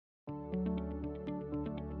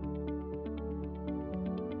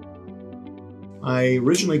I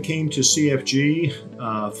originally came to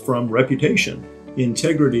CFG from reputation.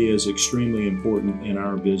 Integrity is extremely important in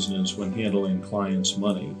our business when handling clients'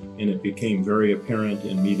 money, and it became very apparent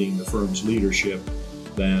in meeting the firm's leadership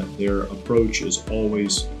that their approach is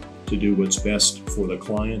always to do what's best for the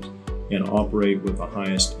client and operate with the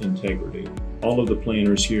highest integrity. All of the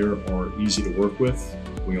planners here are easy to work with.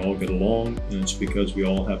 We all get along, and it's because we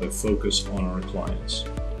all have a focus on our clients.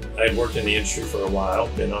 I had worked in the industry for a while,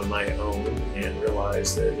 been on my own, and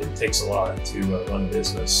realized that it takes a lot to run a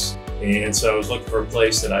business. And so I was looking for a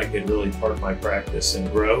place that I could really park my practice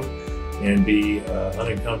and grow and be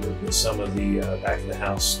unencumbered with some of the back of the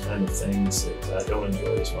house kind of things that I don't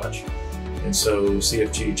enjoy as much. And so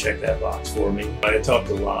CFG checked that box for me. I had talked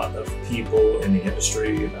to a lot of people in the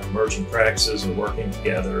industry about merging practices or working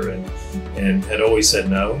together and had always said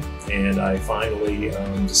no. And I finally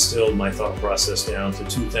distilled my thought process down to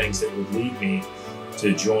two things that would lead me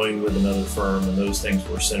to join with another firm, and those things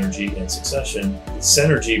were synergy and succession.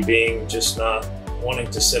 Synergy being just not wanting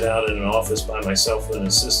to sit out in an office by myself with an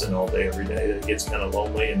assistant all day every day. That gets kind of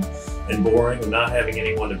lonely and boring, and not having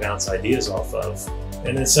anyone to bounce ideas off of.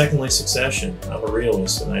 And then secondly, succession. I'm a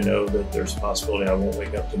realist, and I know that there's a possibility I won't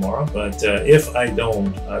wake up tomorrow. But if I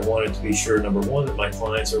don't, I wanted to be sure, number one, that my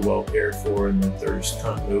clients are well cared for and that there's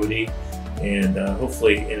continuity, and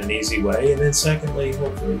hopefully in an easy way. And then secondly,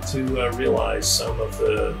 hopefully to realize some of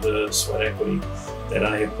the sweat equity that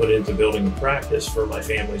I have put into building a practice for my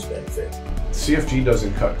family's benefit. CFG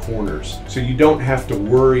doesn't cut corners, so you don't have to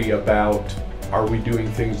worry about, are we doing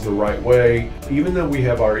things the right way? Even though we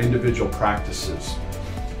have our individual practices,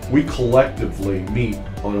 we collectively meet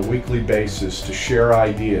on a weekly basis to share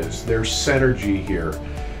ideas. There's synergy here,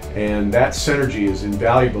 and that synergy is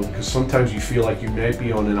invaluable because sometimes you feel like you may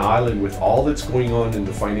be on an island with all that's going on in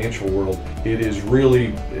the financial world. It is really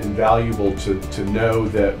invaluable to know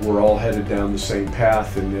that we're all headed down the same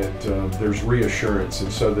path and that there's reassurance.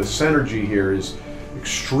 And so the synergy here is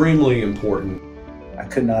extremely important. I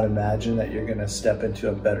could not imagine that you're going to step into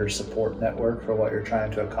a better support network for what you're trying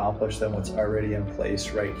to accomplish than what's already in place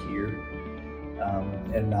right here,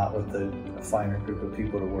 and not with a finer group of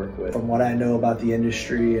people to work with. From what I know about the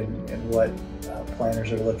industry and what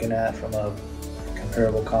planners are looking at from a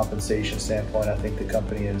comparable compensation standpoint, I think the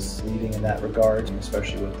company is leading in that regard,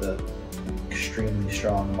 especially with the extremely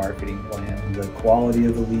strong marketing plan. The quality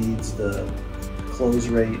of the leads, the close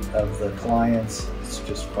rate of the clients, it's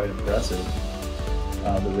just quite impressive.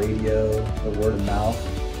 The radio, the word of mouth,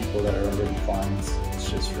 people that are already clients, it's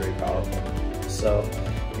just very powerful. So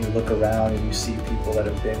when you look around and you see people that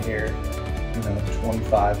have been here,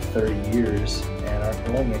 25, 30 years and aren't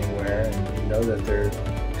going anywhere, and you know that they're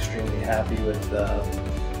extremely happy with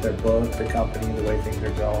their book, the company, the way things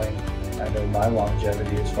are going. I know my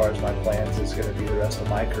longevity as far as my plans is going to be the rest of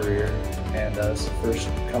my career, and it's the first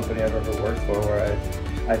company I've ever worked for where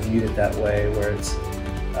I viewed it that way, where it's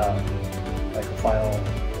like a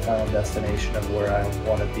final destination of where I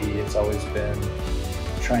want to be. It's always been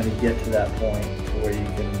trying to get to that point to where you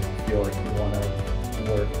can feel like you want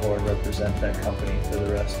to work for and represent that company for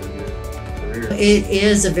the rest of your career. It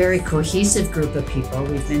is a very cohesive group of people.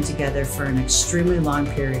 We've been together for an extremely long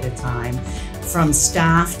period of time, from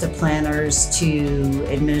staff to planners to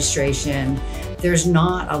administration. There's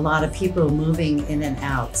not a lot of people moving in and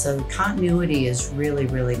out, so continuity is really,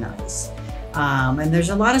 really nice. And there's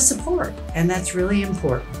a lot of support, and that's really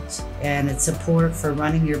important. And it's support for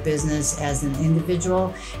running your business as an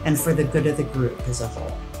individual and for the good of the group as a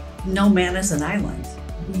whole. No man is an island.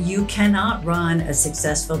 You cannot run a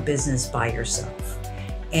successful business by yourself.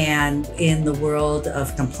 And in the world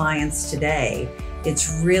of compliance today,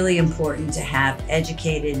 it's really important to have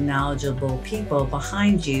educated, knowledgeable people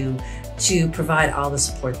behind you to provide all the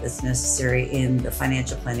support that's necessary in the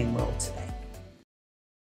financial planning world today.